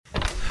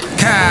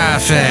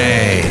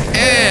Café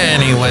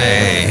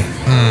Anyway.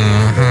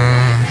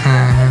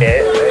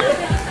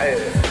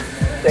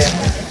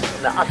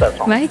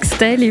 Mike's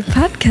Daily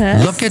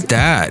Podcast. Look at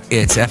that.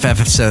 It's FF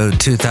episode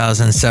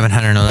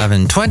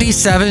 2711.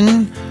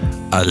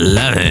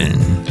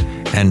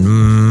 2711. And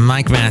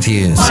Mike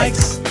Matthews.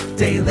 Mike's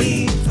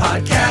Daily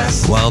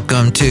Podcast.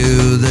 Welcome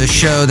to the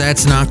show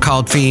that's not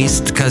called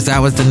Feast, because that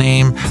was the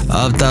name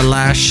of the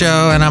last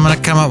show, and I'm going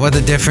to come up with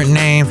a different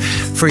name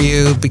for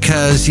you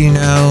because, you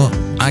know,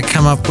 I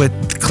come up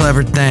with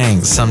clever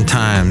things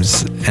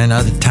sometimes, and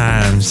other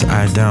times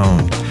I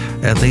don't.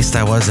 At least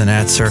I wasn't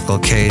at Circle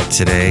K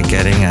today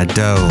getting a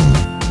dough.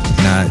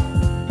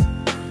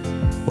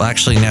 Well,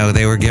 actually, no,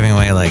 they were giving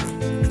away like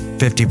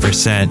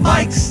 50%.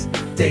 Mike's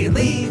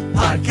Daily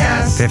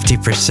Podcast.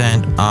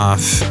 50%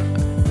 off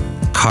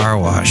car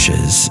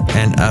washes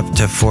and up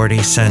to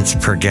 40 cents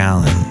per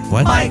gallon.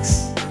 What?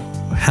 Mike's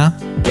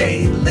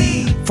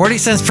Daily 40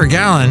 cents per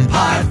gallon?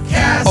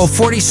 Podcast. Oh,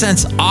 40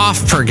 cents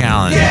off per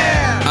gallon.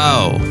 Yeah.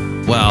 Oh,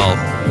 well,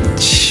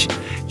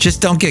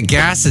 just don't get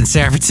gas in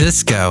San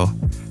Francisco.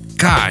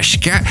 Gosh,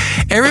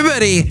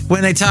 everybody,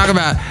 when they talk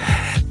about,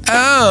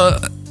 oh,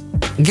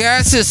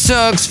 gas is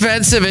so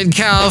expensive in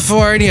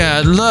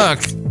California. Look,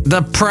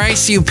 the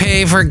price you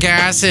pay for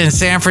gas in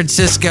San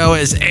Francisco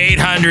is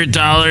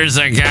 $800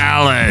 a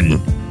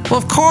gallon. Well,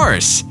 of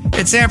course,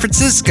 it's San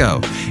Francisco.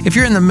 If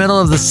you're in the middle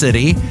of the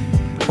city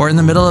or in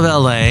the middle of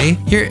LA,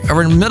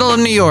 or in the middle of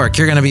New York,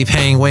 you're going to be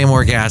paying way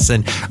more gas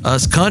than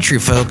us country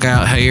folk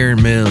out here in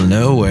the middle of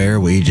nowhere.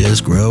 We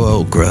just grow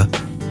okra.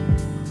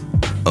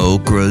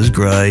 Okra's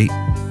great.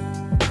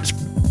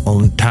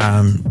 Only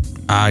time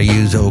I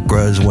use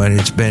okra is when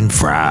it's been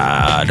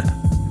fried.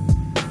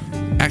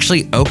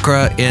 Actually,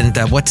 okra in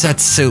what's that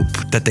soup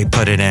that they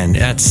put it in?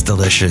 That's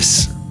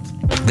delicious.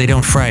 They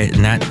don't fry it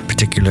in that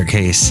particular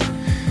case.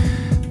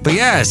 But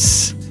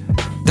yes,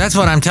 that's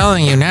what I'm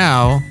telling you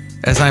now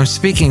as I'm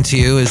speaking to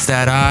you, is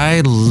that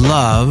I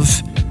love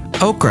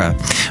okra.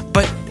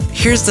 But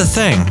here's the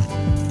thing.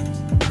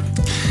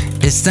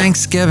 It's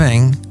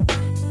Thanksgiving.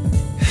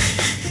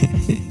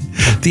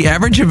 The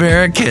average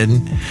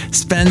American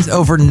spends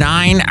over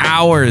 9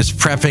 hours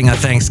prepping a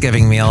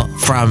Thanksgiving meal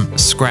from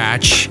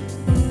scratch.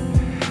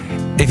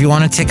 If you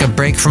want to take a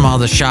break from all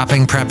the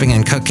shopping, prepping,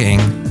 and cooking,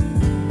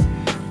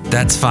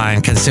 that's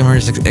fine.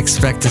 Consumers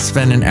expect to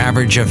spend an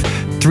average of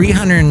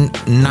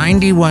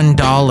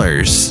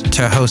 $391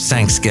 to host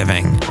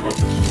Thanksgiving.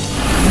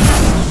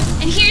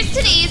 And here's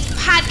today's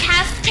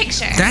podcast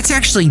picture. That's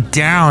actually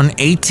down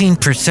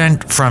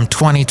 18% from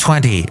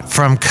 2020,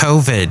 from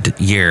COVID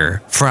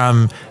year,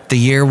 from the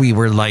year we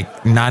were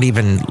like not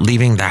even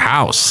leaving the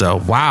house. So,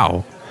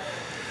 wow.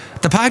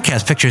 The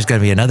podcast picture is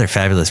going to be another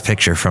fabulous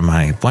picture from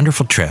my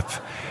wonderful trip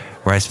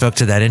where I spoke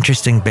to that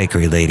interesting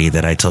bakery lady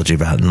that I told you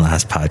about in the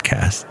last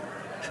podcast.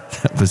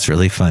 That was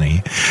really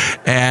funny.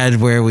 And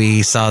where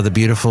we saw the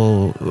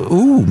beautiful,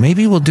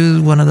 maybe we'll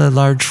do one of the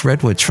large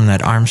redwoods from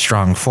that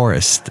Armstrong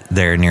forest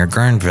there near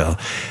Guerneville.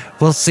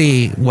 We'll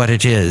see what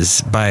it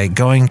is by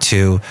going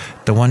to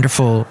the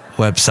wonderful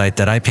website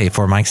that I pay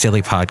for,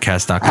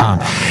 mikesdailypodcast.com.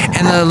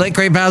 And the late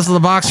great Basil the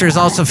Boxer is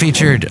also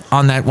featured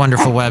on that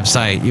wonderful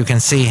website. You can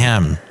see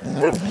him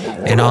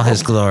in all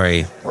his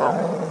glory.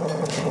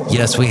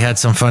 Yes, we had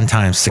some fun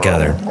times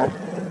together.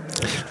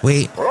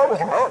 We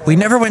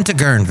never went to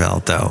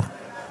Guerneville, though.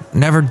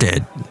 Never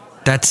did.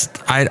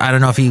 I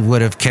don't know if he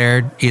would have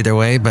cared either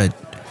way, but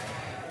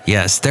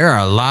yes, there are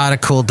a lot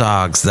of cool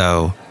dogs,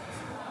 though,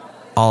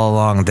 all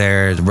along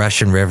there. The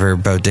Russian River,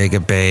 Bodega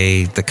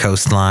Bay, the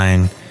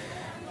coastline.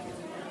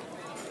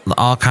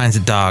 All kinds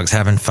of dogs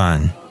having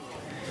fun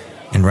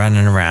and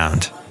running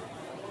around.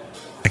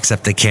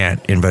 Except they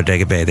can't in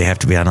Bodega Bay. They have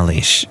to be on a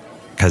leash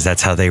because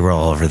that's how they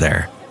roll over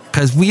there.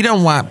 Because we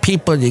don't want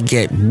people to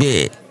get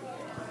bit.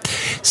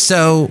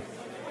 So,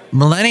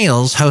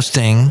 millennials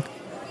hosting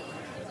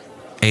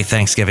a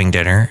Thanksgiving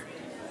dinner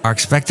are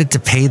expected to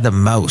pay the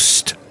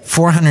most,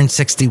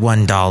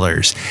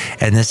 $461.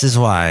 And this is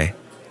why,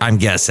 I'm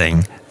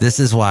guessing, this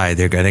is why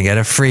they're going to get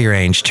a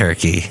free-range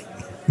turkey.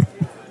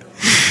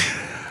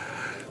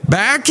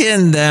 Back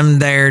in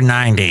their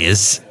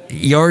 90s,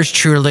 yours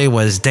truly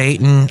was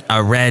dating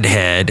a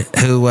redhead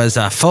who was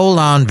a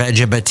full-on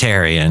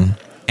vegetarian.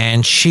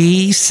 And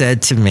she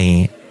said to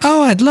me,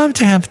 "Oh, I'd love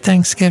to have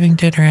Thanksgiving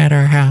dinner at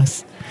our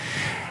house,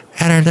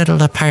 at our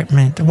little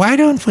apartment. Why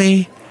don't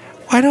we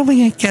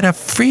get a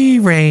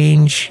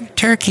free-range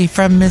turkey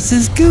from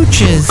Mrs.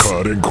 Gooch's?"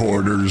 Cutting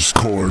corners,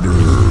 corner.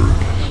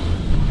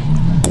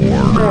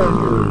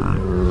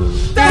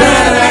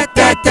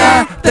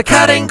 The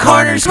cutting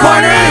corners,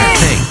 corner. I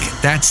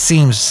think that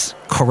seems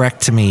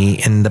correct to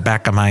me in the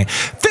back of my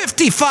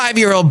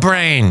 55-year-old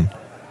brain.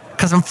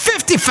 Because I'm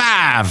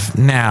 55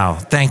 now.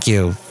 Thank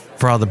you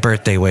for all the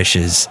birthday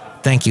wishes.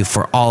 Thank you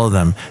for all of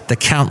them. The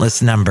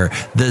countless number,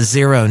 the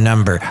zero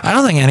number. I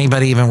don't think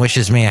anybody even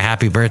wishes me a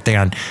happy birthday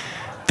on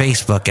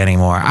Facebook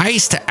anymore. I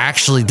used to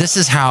actually, this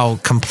is how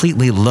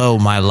completely low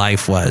my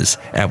life was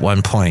at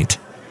one point.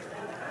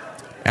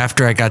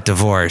 After I got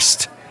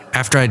divorced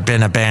after I'd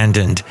been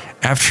abandoned,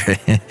 after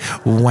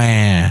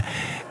wham.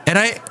 And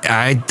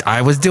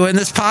I was doing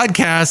this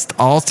podcast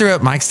all through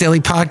it. Mike's Daily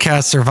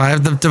Podcast,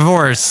 Survived the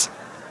Divorce.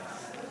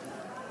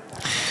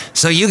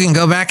 So you can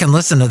go back and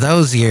listen to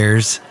those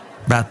years,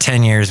 about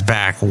 10 years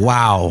back.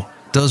 Wow.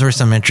 Those were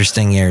some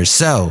interesting years.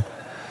 So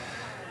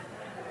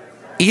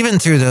even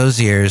through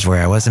those years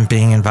where I wasn't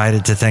being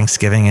invited to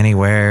Thanksgiving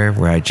anywhere,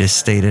 where I just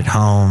stayed at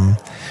home,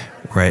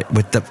 right,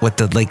 with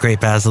the late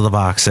great Basil the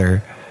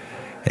Boxer,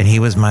 and he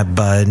was my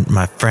bud,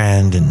 my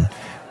friend, and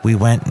we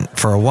went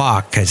for a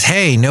walk because,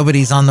 hey,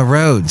 nobody's on the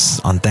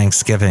roads on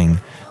Thanksgiving.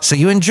 So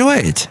you enjoy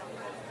it.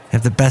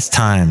 Have the best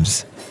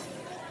times.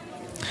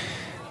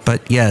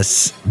 But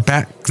yes,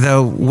 back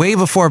though, way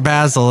before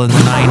Basil in the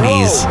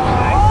 90s.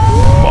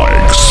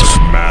 Mike's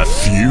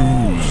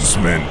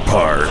Matthewsman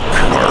Park.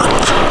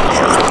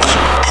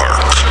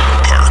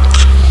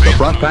 The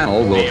front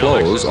panel will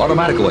close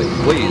automatically.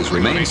 Please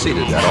remain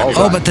seated at all times.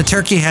 Oh, but the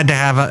turkey had to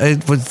have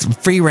it was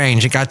free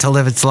range. It got to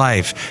live its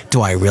life.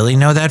 Do I really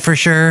know that for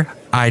sure?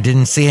 I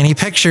didn't see any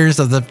pictures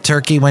of the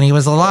turkey when he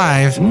was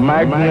alive.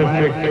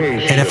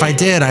 Magnification. And if I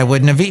did, I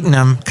wouldn't have eaten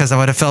him because I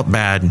would have felt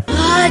bad.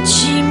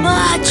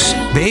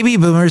 Baby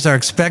boomers are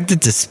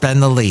expected to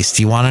spend the least.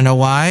 You want to know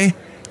why?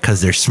 Because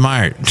they're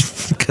smart.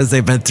 Because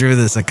they've been through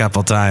this a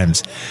couple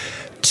times.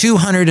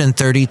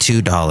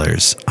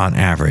 $232 on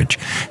average.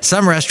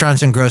 Some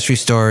restaurants and grocery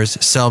stores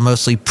sell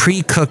mostly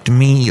pre-cooked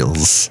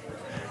meals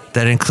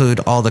that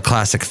include all the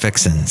classic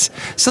fixins.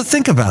 So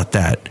think about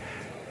that.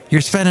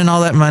 You're spending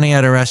all that money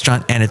at a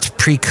restaurant and it's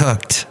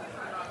pre-cooked.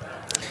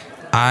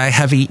 I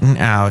have eaten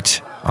out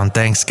on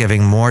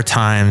Thanksgiving more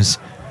times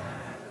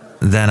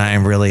than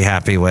I'm really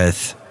happy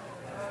with.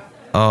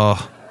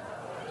 Oh,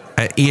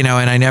 and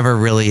I never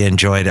really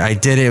enjoyed it. I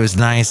did it. It was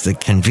nice,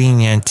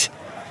 convenient.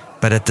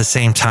 But at the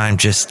same time,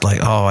 just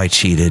like, I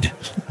cheated.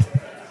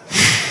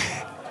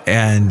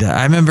 And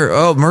I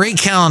remember, Marie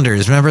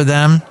Callender's, remember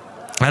them?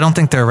 I don't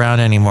think they're around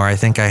anymore. I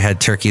think I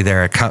had turkey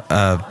there,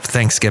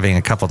 Thanksgiving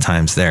a couple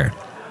times there.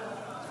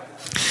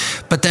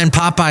 But then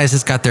Popeyes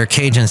has got their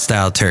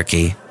Cajun-style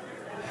turkey.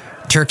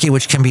 Turkey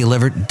which can be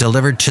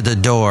delivered to the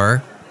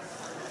door.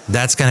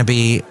 That's going to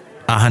be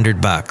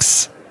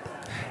 $100.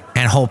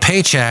 And Whole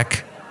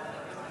Paycheck,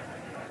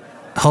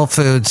 Whole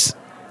Foods,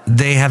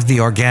 they have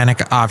the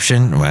organic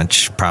option,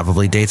 which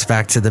probably dates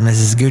back to the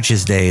Mrs.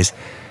 Gooch's days.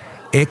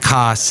 It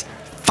costs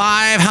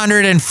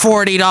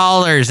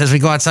 $540 as we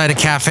go outside of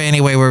Café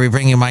Anyway, where we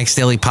bring you Mike's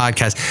Daily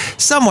Podcast,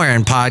 somewhere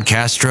in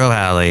Podcastro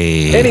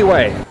Alley.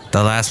 Anyway.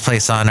 The last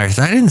place on earth.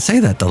 I didn't say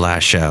that the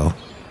last show.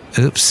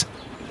 Oops.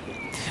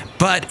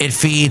 But it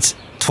feeds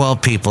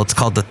 12 people. It's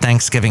called the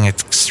Thanksgiving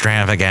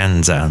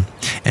Extravaganza.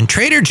 And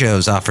Trader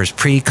Joe's offers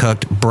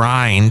pre-cooked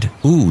brined.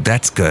 Ooh,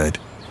 that's good.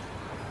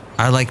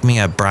 I like me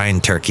a brine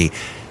turkey.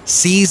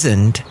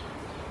 Seasoned.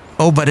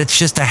 Oh, but it's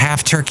just a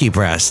half turkey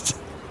breast.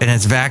 And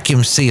it's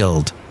vacuum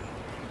sealed.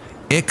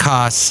 It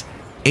costs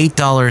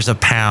 $8 a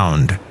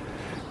pound.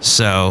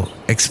 So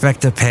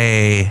expect to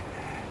pay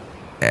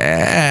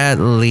at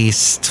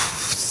least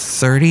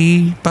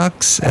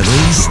 $30 at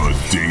least. The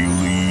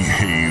Daily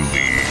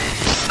Haley.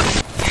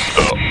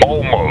 The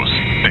almost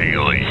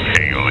Daily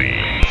Haley.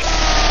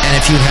 And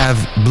if you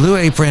have Blue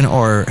Apron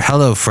or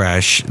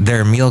HelloFresh,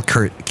 their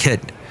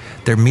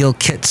meal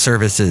kit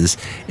services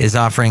is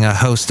offering a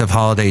host of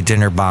holiday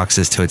dinner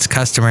boxes to its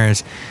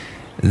customers.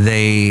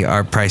 They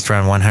are priced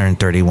around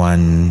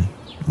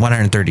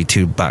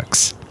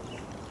 $132.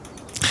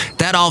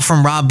 That all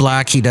from Rob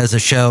Black. He does a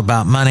show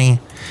about money.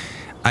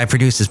 I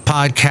produce his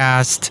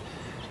podcast,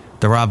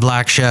 The Rob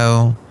Black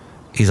Show.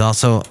 He's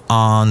also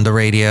on the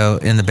radio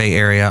in the Bay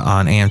Area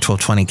on AM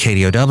 1220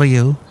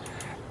 KDOW.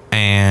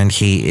 And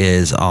he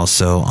is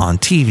also on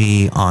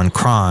TV on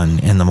Kron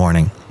in the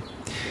morning.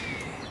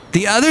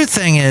 The other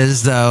thing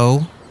is,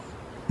 though,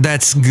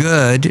 that's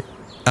good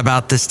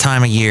about this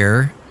time of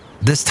year,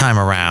 this time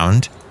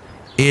around,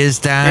 is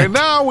that... And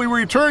now we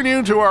return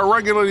you to our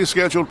regularly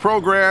scheduled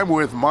program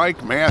with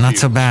Mike Matthews. Not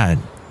so bad.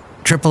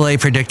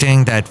 AAA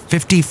predicting that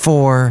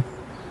 54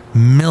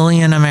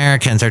 million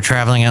Americans are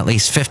traveling at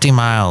least 50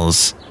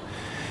 miles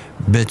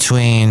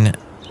between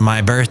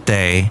my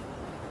birthday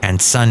and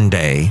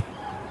Sunday.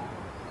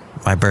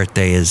 My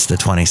birthday is the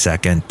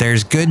 22nd.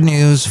 There's good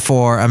news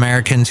for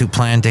Americans who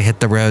plan to hit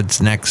the roads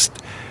this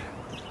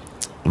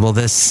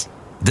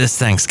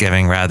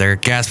Thanksgiving, rather.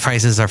 Gas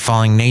prices are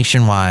falling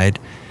nationwide.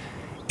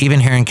 Even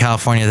here in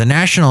California, the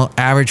national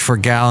average for a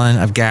gallon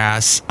of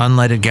gas,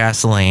 unleaded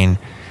gasoline,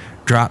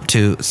 dropped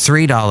to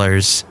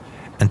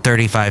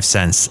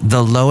 $3.35,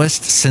 the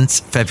lowest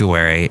since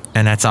February.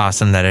 And that's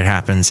awesome that it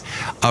happens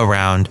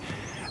around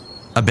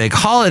a big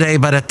holiday,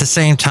 but at the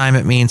same time,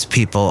 it means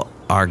people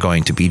are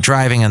going to be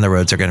driving and the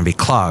roads are going to be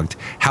clogged.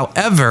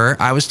 However,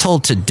 I was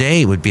told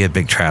today would be a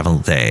big travel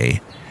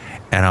day.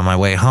 And on my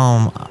way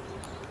home,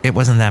 it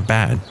wasn't that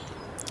bad,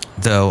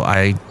 though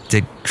I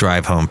did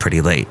drive home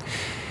pretty late.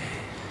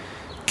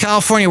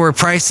 California, where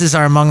prices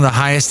are among the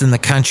highest in the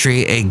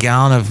country, a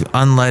gallon of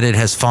unleaded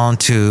has fallen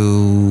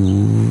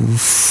to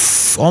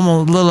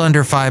almost a little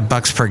under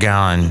 $5 per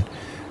gallon.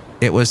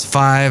 It was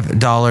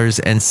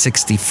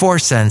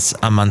 $5.64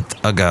 a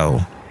month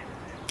ago.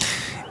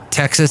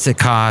 Texas, it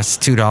costs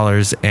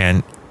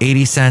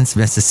 $2.80.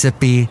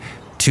 Mississippi,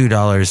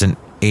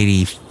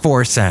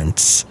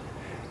 $2.84.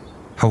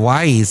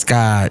 Hawaii's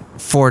got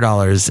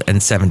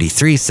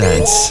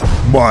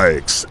 $4.73.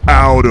 Mike's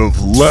out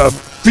of left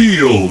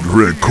field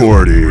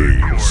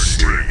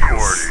recordings.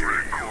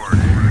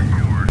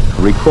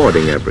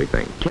 Recording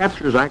everything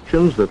captures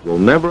actions that will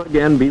never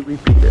again be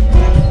repeated.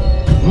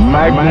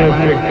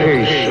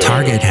 Magnification.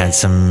 Target had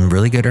some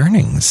really good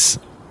earnings.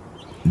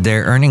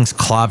 Their earnings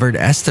clobbered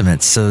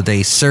estimates, so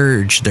their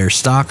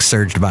stock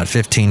surged about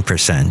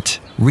 15%.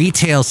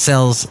 Retail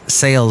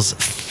sales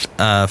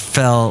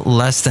fell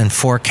less than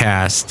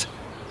forecast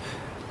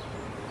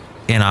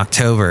in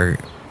October,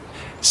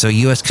 so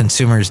U.S.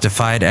 consumers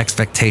defied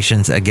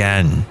expectations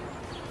again.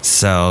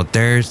 So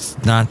they're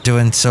not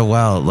doing so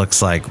well, it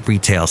looks like,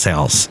 retail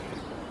sales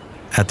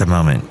at the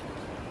moment.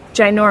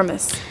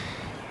 Ginormous.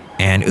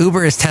 And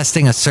Uber is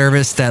testing a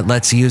service that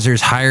lets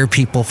users hire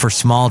people for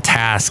small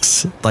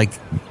tasks, like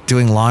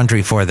doing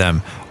laundry for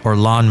them or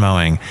lawn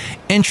mowing.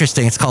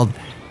 Interesting. It's called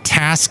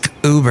Task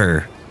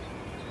Uber,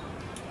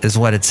 is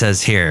what it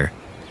says here.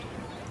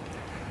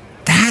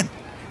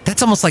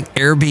 That's almost like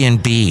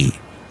Airbnb.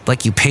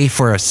 Like you pay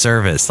for a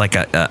service, like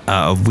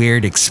a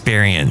weird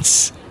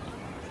experience,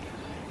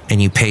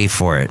 and you pay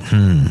for it.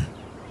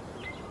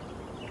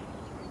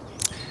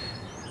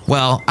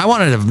 Well, I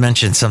wanted to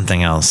mention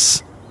something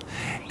else.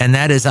 And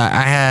that is,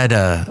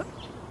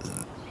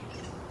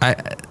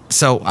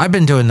 so I've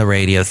been doing the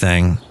radio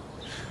thing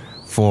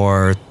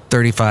for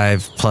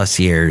 35 plus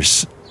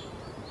years.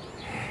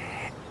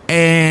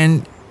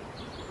 And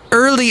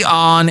early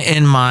on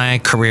in my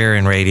career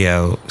in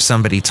radio,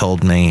 somebody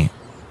told me,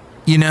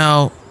 you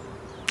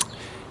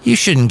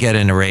shouldn't get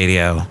into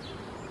radio.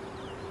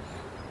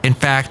 In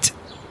fact,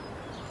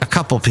 a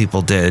couple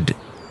people did.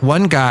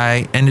 One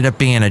guy ended up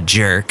being a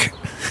jerk.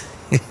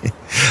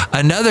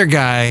 Another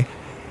guy,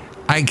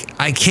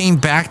 I came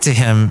back to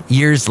him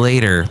years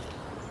later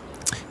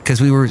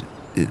because we were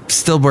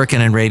still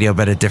working in radio,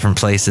 but at different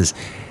places.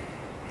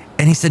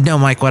 And he said, no,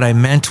 Mike, what I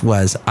meant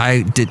was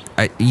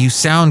you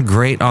sound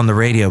great on the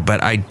radio,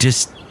 but I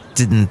just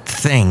didn't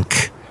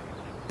think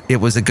it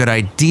was a good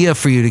idea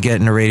for you to get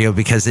into radio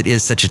because it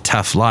is such a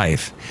tough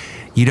life.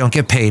 You don't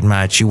get paid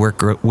much. You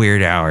work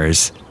weird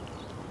hours.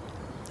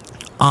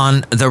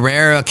 On the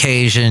rare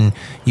occasion,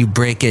 you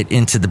break it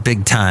into the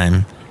big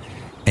time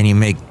and you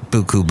make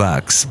buku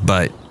bucks,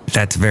 but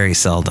that's very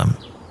seldom.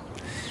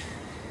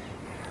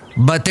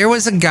 But there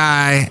was a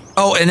guy.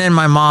 Oh, and then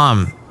my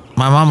mom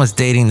was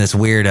dating this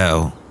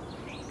weirdo,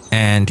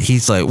 and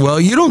he's like,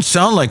 well, you don't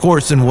sound like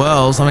Orson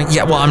Welles. I'm like,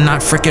 yeah, well, I'm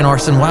not freaking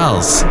Orson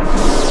Welles.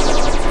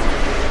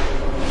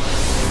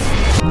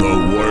 The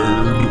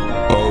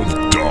word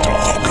of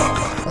dog.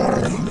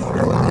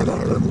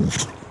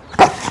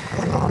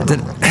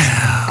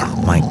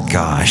 Oh my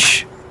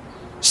gosh.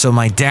 So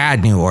my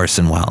dad knew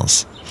Orson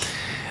Welles.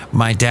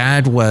 My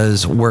dad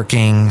was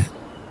working,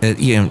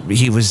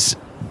 he was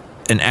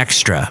an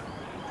extra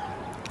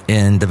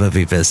in the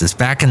movie business.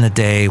 Back in the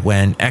day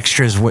when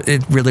extras,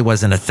 it really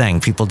wasn't a thing.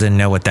 People didn't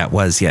know what that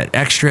was yet.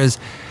 Extras,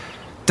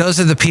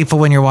 those are the people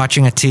when you're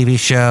watching a TV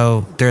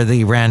show, they're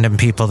the random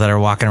people that are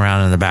walking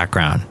around in the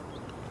background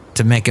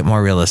to make it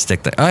more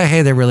realistic. That, oh,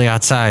 hey, they're really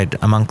outside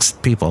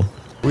amongst people.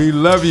 We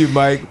love you,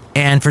 Mike.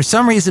 And for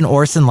some reason,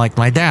 Orson liked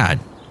my dad.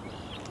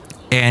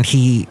 And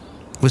he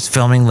was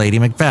filming Lady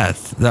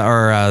Macbeth,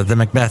 the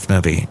Macbeth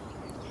movie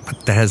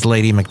that has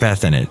Lady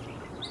Macbeth in it.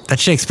 That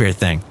Shakespeare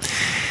thing.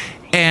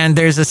 And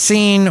there's a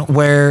scene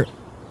where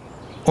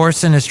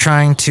Orson is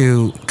trying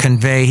to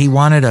convey, he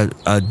wanted a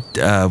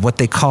what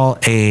they call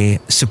a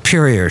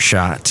superior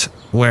shot,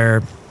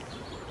 where,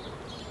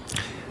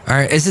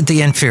 or is it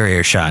the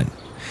inferior shot?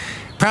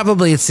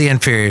 Probably it's the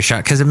inferior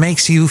shot because it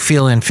makes you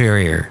feel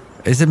inferior.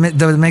 Is it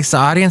that it makes the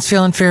audience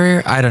feel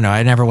inferior? I don't know.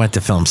 I never went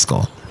to film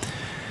school.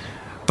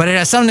 But it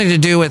has something to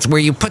do with where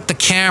you put the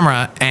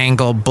camera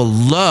angle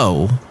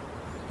below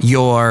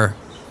your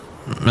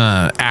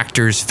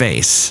actor's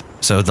face.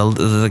 So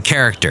the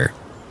character,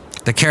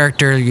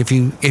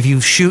 if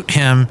you shoot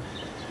him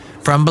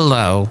from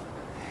below,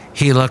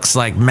 he looks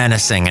like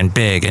menacing and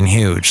big and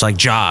huge, like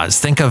Jaws.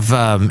 Think of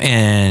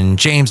in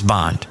James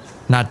Bond,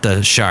 not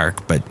the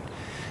shark, but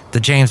the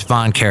James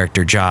Bond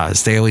character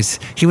Jaws.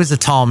 He was a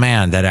tall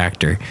man, that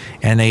actor,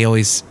 and they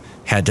always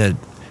had to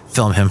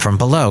film him from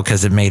below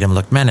because it made him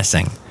look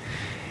menacing.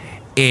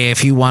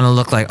 If you want to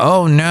look like,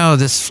 oh no,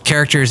 this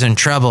character is in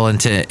trouble, and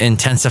to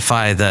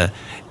intensify the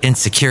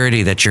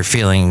insecurity that you're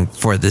feeling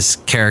for this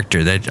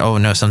character, that, oh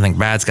no, something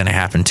bad's going to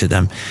happen to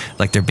them,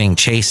 like they're being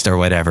chased or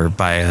whatever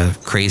by a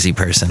crazy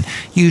person,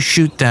 you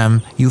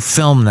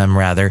film them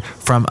rather,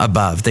 from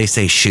above. They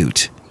say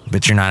shoot,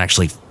 but you're not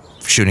actually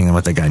shooting them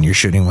with a gun, you're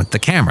shooting with the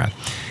camera.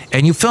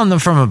 And you film them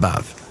from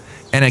above.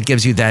 And it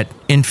gives you that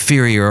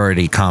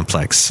inferiority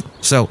complex.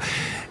 So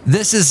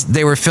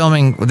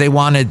they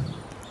wanted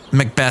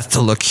Macbeth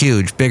to look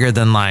huge, bigger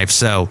than life.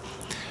 So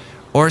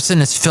Orson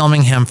is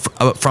filming him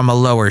from a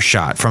lower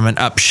shot, from an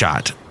up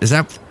shot. Is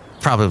that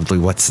probably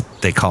what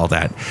they call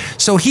that?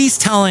 So he's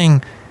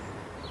telling,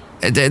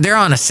 they're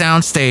on a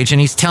sound stage,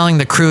 and he's telling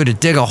the crew to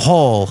dig a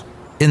hole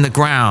in the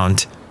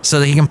ground so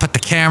that he can put the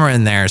camera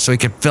in there so he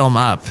could film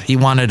up. He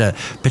wanted a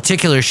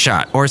particular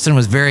shot. Orson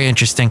was very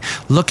interesting.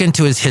 Look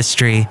into his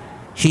history.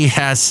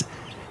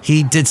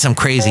 He did some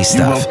crazy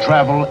stuff. You will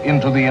travel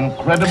into the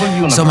incredible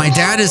universe. So my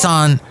dad is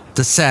on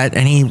the set,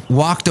 and he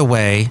walked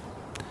away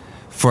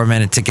for a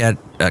minute to get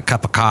a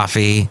cup of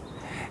coffee,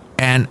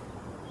 and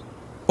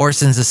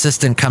Orson's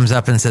assistant comes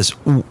up and says,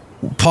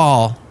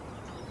 Paul,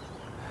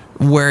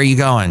 where are you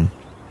going?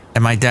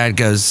 And my dad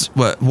goes,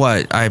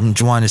 what? I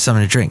wanted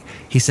something to drink.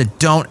 He said,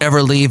 don't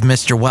ever leave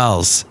Mr.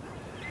 Wells.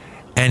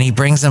 And he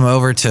brings him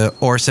over to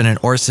Orson, and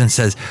Orson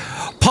says,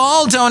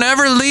 Paul, don't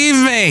ever leave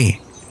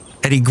me.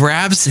 And he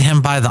grabs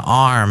him by the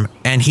arm,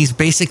 and he's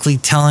basically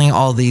telling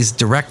all these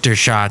director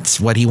shots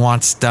what he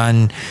wants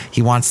done.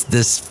 He wants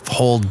this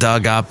hole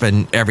dug up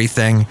and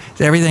everything.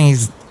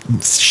 He's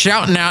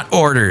shouting out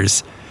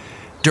orders,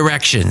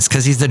 directions,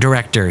 because he's the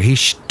director.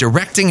 He's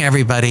directing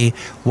everybody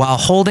while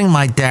holding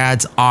my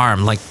dad's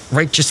arm, like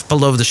right just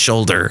below the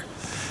shoulder,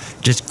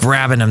 just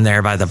grabbing him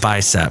there by the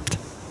bicep.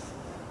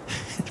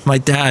 My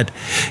dad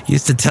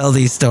used to tell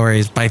these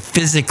stories by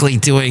physically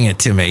doing it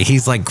to me.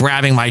 He's like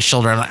grabbing my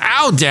shoulder. I'm like,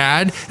 ow,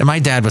 Dad. And my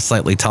dad was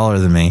slightly taller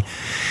than me.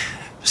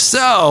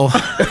 So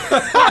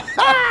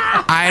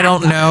I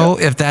don't know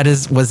if that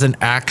was an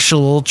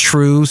actual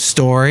true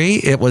story.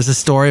 It was a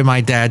story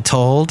my dad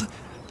told.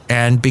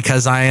 And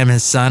because I am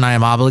his son, I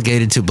am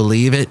obligated to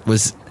believe it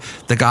was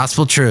the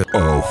gospel truth.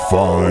 A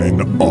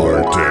fine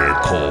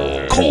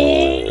article.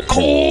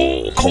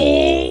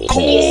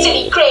 You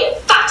silly, great,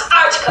 fat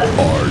article.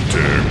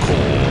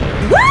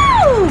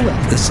 Woo!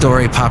 The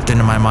story popped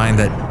into my mind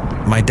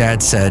that my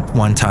dad said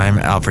one time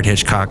Alfred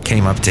Hitchcock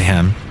came up to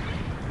him.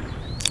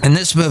 In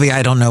this movie,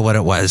 I don't know what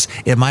it was.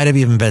 It might have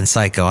even been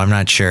Psycho. I'm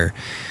not sure.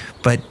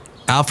 But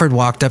Alfred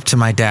walked up to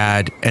my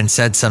dad and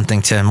said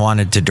something to him,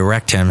 wanted to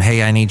direct him.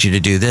 Hey, I need you to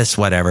do this,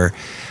 whatever.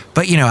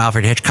 But, you know,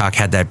 Alfred Hitchcock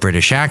had that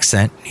British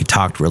accent. He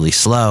talked really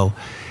slow.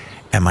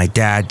 And my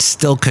dad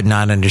still could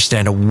not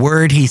understand a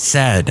word he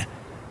said.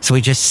 So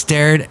he just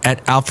stared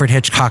at Alfred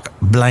Hitchcock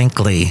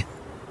blankly.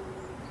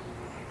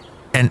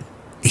 And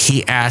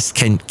he asked,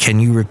 can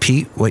you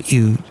repeat what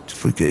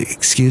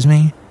excuse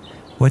me?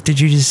 What did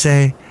you just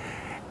say?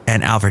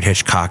 And Alfred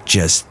Hitchcock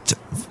just,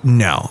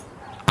 no,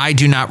 I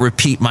do not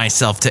repeat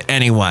myself to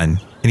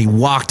anyone. And he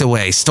walked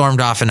away,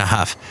 stormed off in a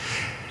huff.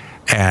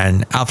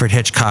 And Alfred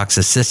Hitchcock's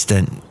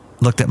assistant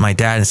looked at my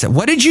dad and said,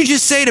 what did you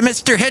just say to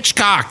Mr.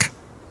 Hitchcock?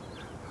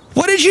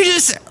 What did you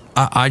just say?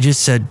 I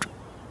just said,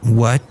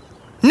 what?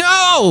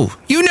 No,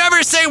 you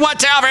never say what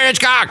to Alfred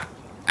Hitchcock.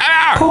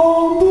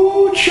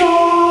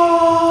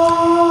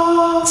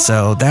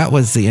 So that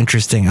was the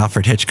interesting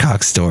Alfred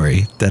Hitchcock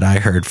story that I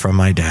heard from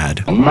my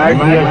dad.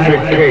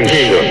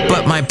 Magnification.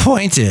 But my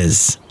point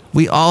is,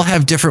 we all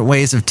have different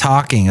ways of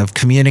talking, of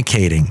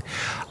communicating.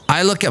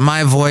 I look at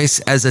my voice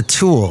as a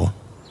tool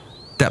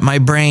that my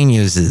brain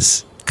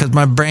uses, because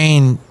my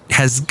brain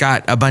has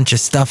got a bunch of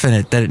stuff in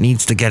it that it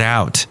needs to get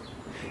out.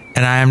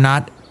 And I am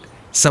not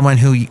someone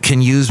who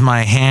can use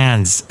my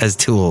hands as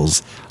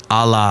tools,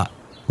 a la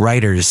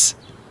writers.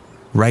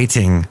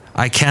 Writing,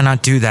 I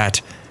cannot do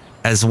that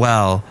as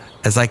well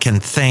as I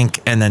can think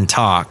and then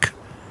talk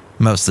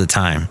most of the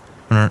time.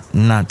 I'm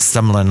not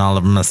stumbling all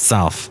of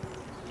myself.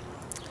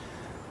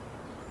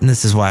 And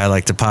this is why I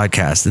like to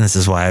podcast. And this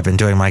is why I've been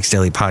doing Mike's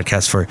Daily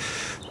Podcast for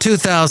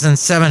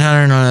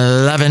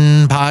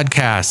 2,711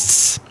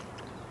 podcasts.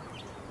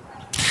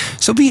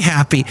 So be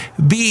happy.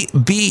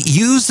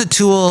 Use the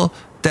tool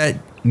that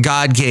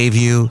God gave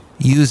you.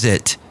 Use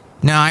it.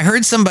 Now, I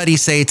heard somebody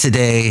say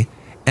today,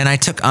 and I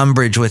took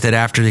umbrage with it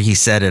after he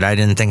said it. I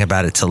didn't think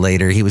about it till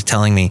later. He was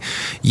telling me,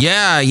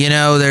 yeah, you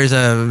know, there's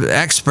a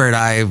expert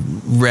I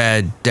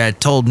read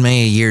that told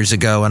me years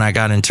ago when I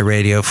got into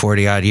radio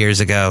 40 odd years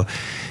ago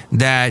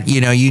that,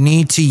 you know, you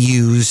need to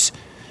use,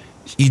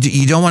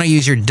 you don't want to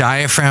use your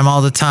diaphragm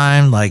all the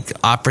time like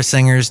opera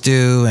singers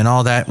do and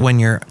all that. When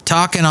you're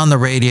talking on the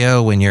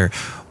radio, when you're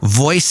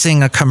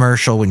voicing a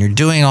commercial, when you're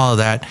doing all of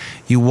that,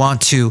 you want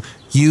to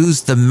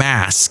use the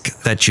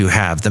mask that you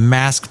have, the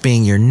mask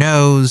being your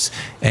nose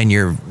and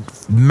your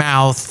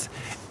mouth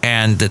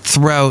and the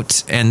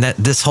throat and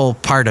this whole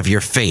part of your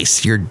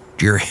face,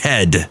 your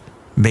head,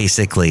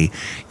 basically.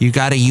 You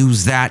got to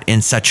use that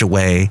in such a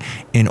way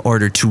in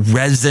order to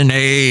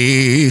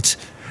resonate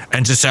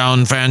and to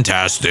sound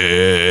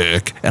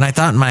fantastic. And I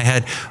thought in my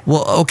head,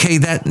 well, okay,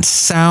 that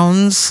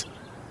sounds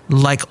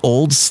like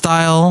old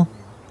style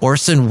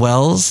Orson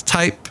Welles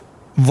type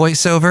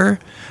voiceover.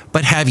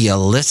 But have you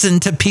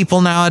listened to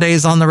people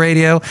nowadays on the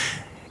radio?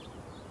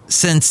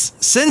 Since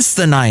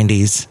the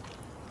 90s,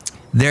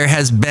 there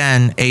has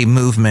been a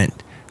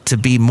movement to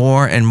be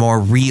more and more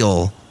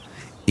real.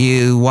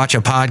 You watch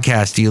a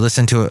podcast, you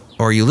listen to it,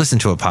 or you listen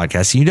to a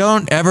podcast. You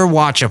don't ever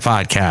watch a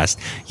podcast.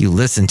 You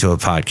listen to a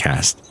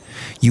podcast.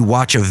 You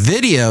watch a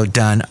video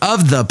done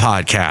of the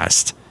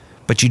podcast,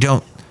 but you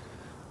don't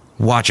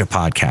watch a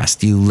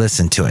podcast. You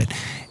listen to it.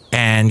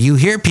 And you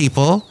hear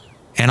people,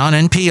 and on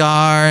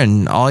NPR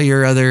and all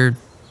your other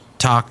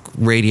talk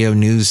radio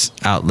news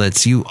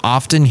outlets, you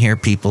often hear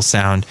people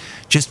sound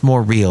just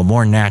more real,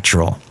 more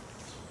natural.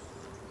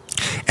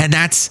 And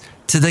that's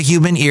to the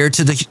human ear,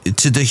 to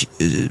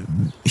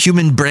the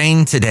human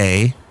brain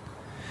today.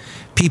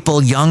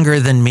 People younger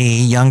than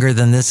me, younger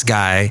than this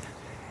guy,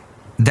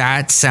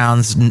 that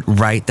sounds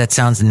right. That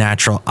sounds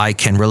natural. I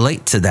can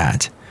relate to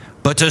that.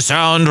 But to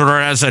sound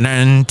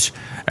resonant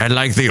and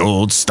like the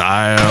old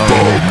style.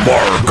 The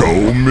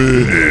Marco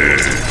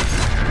Minute.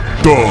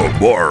 The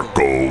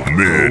Marco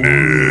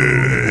Minute.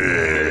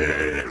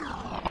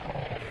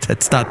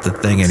 That's not the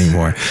thing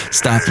anymore.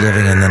 Stop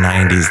living in the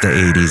 90s, the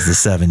 80s, the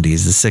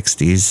 70s, the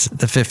 60s,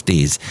 the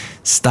 50s.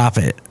 Stop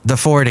it. The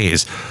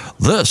 40s.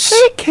 This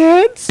hey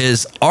kids,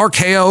 is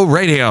RKO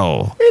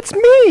Radio. It's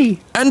me.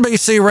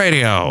 NBC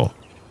Radio.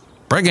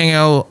 Bringing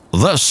you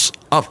this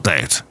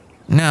update.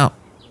 Now.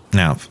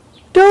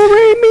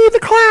 Do-re-mi the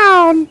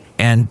clown.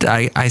 And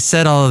I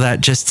said all of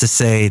that just to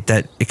say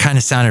that it kind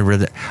of sounded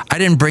really... I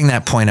didn't bring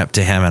that point up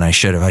to him, and I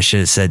should have. I should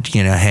have said,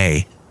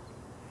 hey,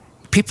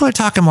 people are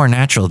talking more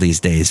natural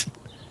these days.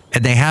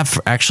 And they have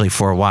actually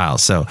for a while.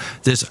 So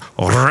this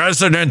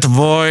resonant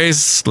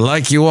voice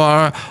like you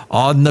are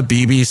on the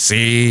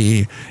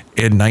BBC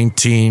in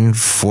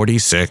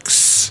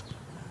 1946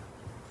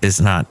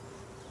 is not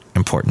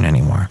important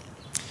anymore.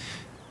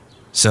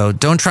 So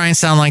don't try and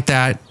sound like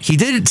that. He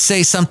did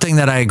say something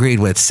that I agreed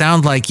with.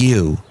 Sound like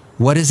you.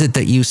 What is it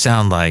that you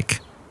sound like?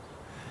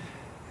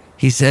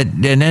 He said,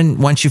 and then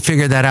once you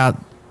figure that out,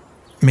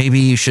 maybe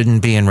you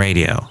shouldn't be in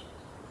radio.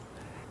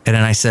 And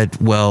then I said,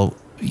 well,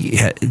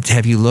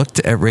 have you looked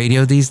at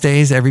radio these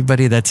days?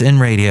 Everybody that's in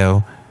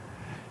radio,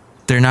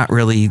 they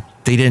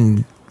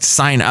didn't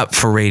sign up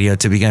for radio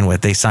to begin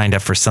with. They signed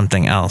up for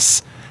something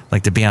else,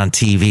 like to be on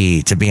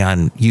TV, to be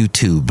on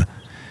YouTube,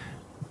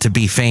 to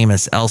be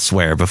famous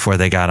elsewhere before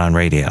they got on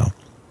radio.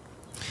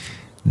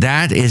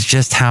 That is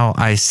just how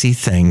I see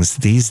things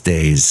these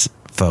days,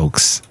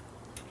 folks.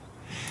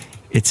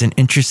 It's an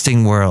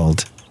interesting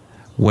world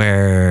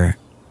where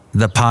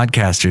the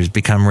podcasters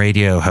become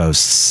radio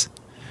hosts,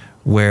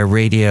 where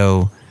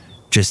radio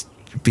just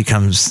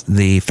becomes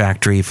the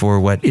factory for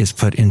what is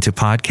put into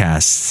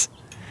podcasts.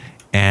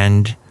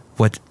 And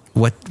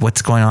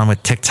what's going on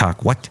with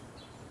TikTok?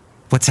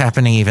 What's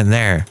happening even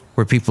there,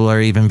 where people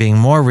are even being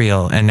more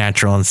real and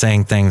natural and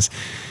saying things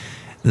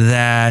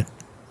that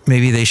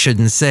maybe they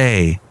shouldn't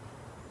say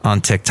on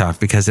TikTok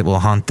because it will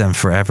haunt them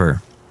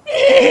forever.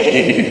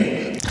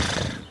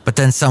 But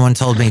then someone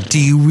told me, do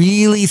you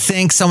really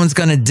think someone's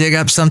going to dig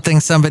up something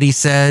somebody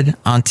said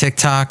on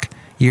TikTok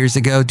years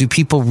ago? Do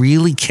people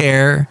really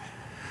care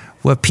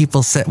what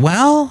people said?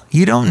 Well,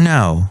 you don't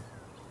know.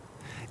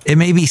 It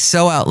may be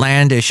so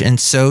outlandish and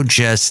so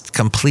just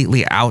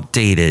completely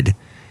outdated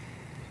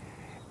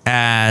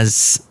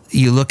as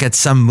you look at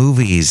some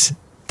movies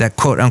that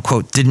quote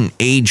unquote didn't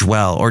age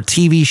well, or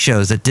TV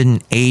shows that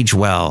didn't age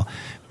well.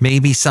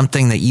 Maybe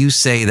something that you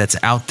say that's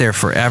out there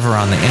forever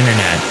on the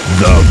internet.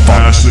 The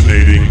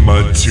Fascinating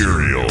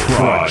Material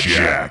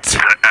Project. The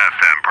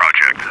FM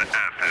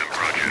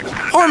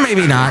Project. Or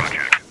maybe not.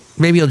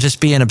 Maybe you'll just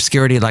be in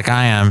obscurity like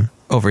I am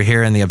over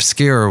here in the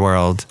obscure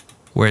world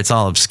where it's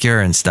all obscure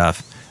and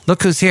stuff.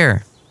 Look who's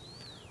here.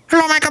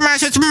 Hello, my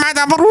commercial. It's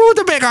Madame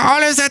Rootabega.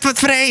 All of that was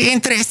very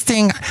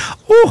interesting.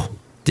 Oh,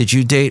 did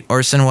you date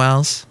Orson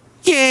Welles?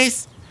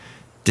 Yes.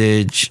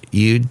 Did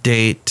you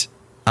date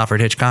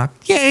Alfred Hitchcock?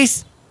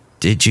 Yes.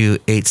 Did you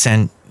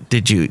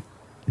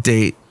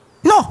date?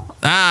 No.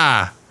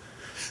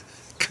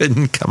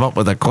 Couldn't come up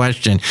with a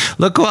question.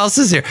 Look who else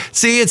is here.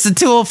 See, it's a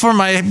tool for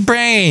my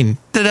brain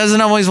that doesn't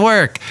always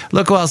work.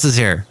 Look who else is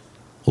here.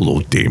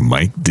 Hello there,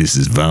 Mike. This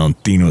is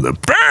Valentino, the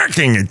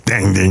parking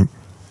attendant.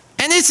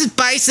 And this is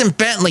Bison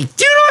Bentley.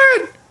 Do you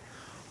know it?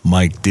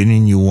 Mike,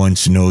 didn't you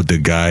once know the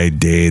guy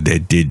there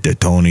that did the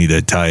Tony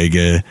the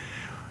Tiger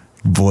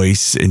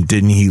voice? And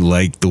didn't he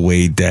like the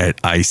way that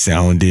I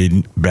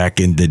sounded back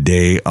in the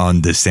day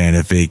on the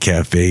Santa Fe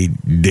Cafe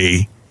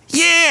day?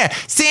 Yeah,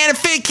 Santa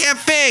Fe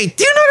Cafe.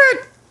 Do you know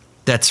that?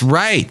 That's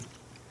right.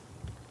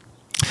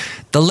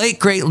 The late,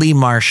 great Lee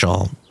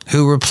Marshall,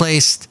 who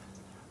replaced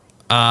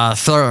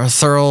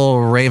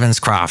Thurl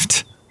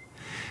Ravenscroft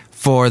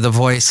for the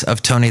voice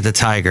of Tony the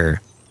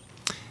Tiger.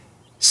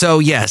 So,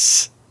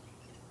 yes.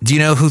 Do you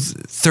know who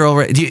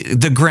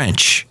the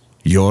Grinch?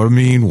 Your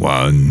mean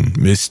one,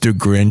 Mr.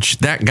 Grinch.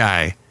 That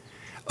guy.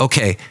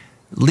 Okay.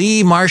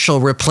 Lee Marshall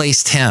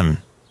replaced him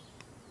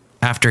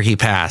after he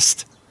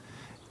passed.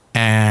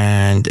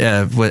 And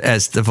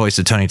as the voice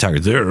of Tony Tiger.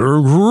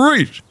 They're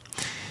great.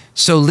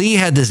 So Lee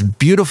had this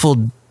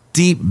beautiful,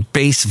 deep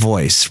bass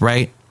voice,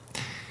 right?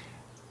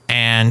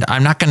 And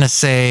I'm not going to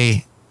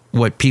say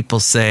what people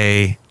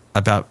say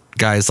about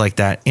guys like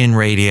that in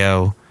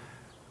radio.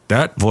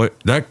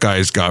 That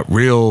guy's got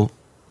real...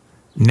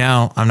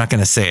 No, I'm not going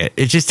to say it.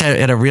 It just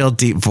had a real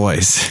deep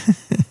voice.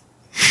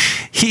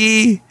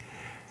 He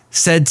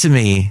said to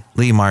me,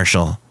 Lee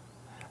Marshall,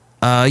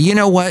 you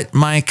know what,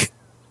 Mike?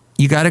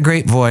 You got a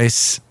great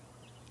voice.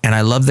 And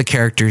I love the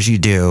characters you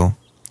do.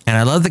 And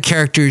I love the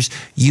characters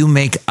you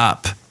make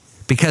up.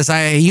 Because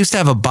I used to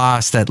have a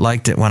boss that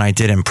liked it when I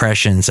did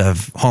impressions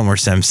of Homer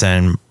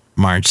Simpson,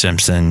 Marge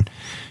Simpson,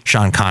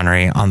 Sean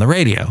Connery on the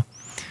radio.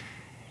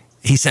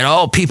 He said,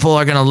 oh, people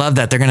are going to love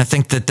that. They're going to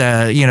think that,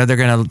 they're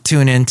going to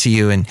tune into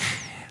you. And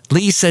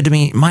Lee said to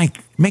me, Mike,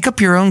 make up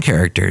your own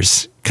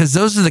characters because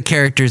those are the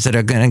characters that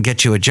are going to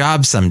get you a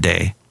job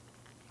someday.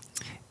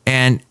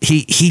 And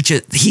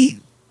he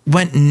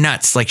went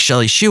nuts like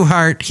Chely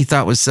Shoehart. He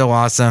thought was so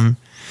awesome.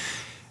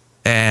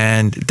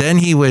 And then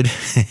he would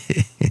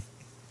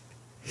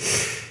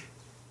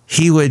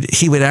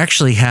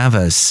actually have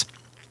us.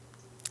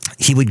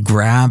 He would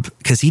grab,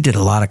 because he did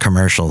a lot of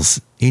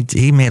commercials.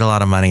 He made a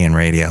lot of money in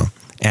radio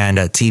and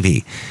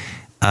TV,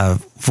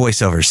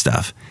 voiceover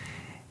stuff.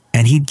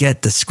 And he'd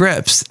get the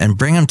scripts and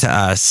bring them to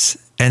us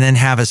and then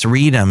have us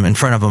read them in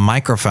front of a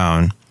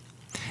microphone.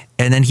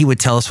 And then he would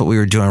tell us what we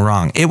were doing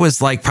wrong. It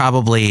was like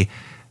probably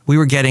we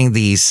were getting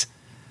these,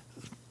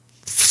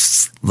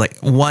 like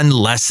one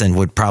lesson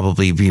would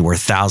probably be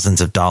worth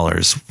thousands of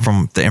dollars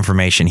from the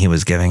information he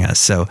was giving us.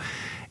 So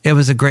he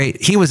was a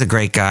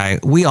great guy.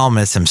 We all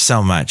miss him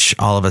so much.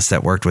 All of us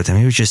that worked with him.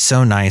 He was just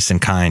so nice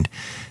and kind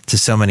to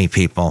so many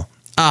people.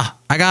 I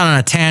got on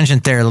a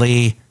tangent there,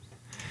 Lee.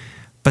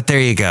 But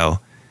there you go.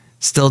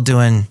 Still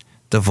doing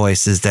the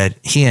voices that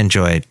he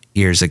enjoyed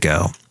years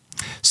ago.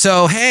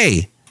 So,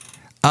 hey,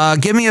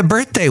 give me a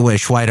birthday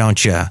wish. Why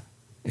don't you?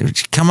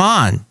 Come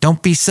on.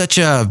 Don't be such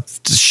a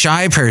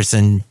shy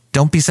person.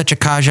 Don't be such a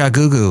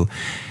kaja-goo-goo.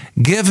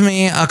 Give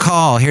me a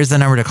call. Here's the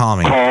number to call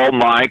me. Call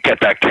Mike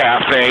at the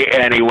Café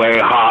Anyway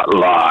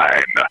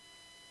hotline.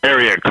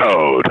 Area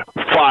code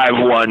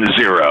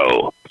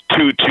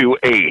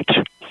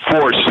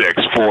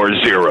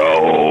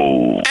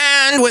 510-228-4640.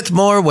 And with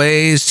more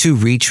ways to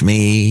reach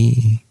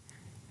me.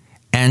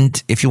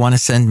 And if you want to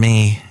send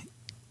me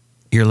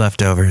your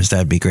leftovers,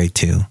 that'd be great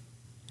too.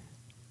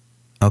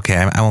 Okay,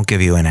 I won't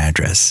give you an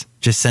address.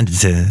 Just send it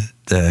to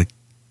the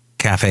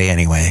Café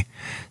Anyway,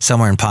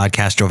 somewhere in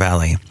Podcastro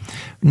Valley.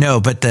 No,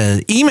 but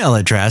the email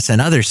address and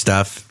other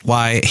stuff,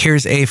 why,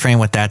 here's A-Frame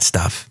with that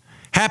stuff.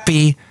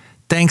 Happy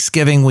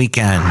Thanksgiving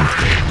weekend.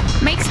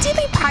 Mike's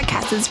Daily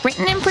Podcast is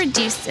written and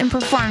produced and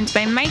performed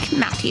by Mike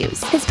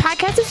Matthews. His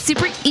podcast is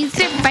super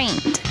easy to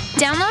find.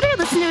 Download or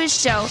listen to his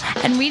show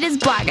and read his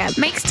blog at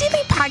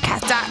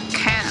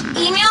mikesdailypodcast.com.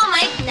 Email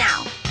Mike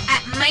now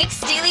at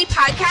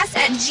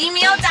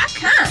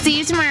mikesdailypodcast@gmail.com. See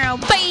you tomorrow.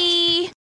 Bye.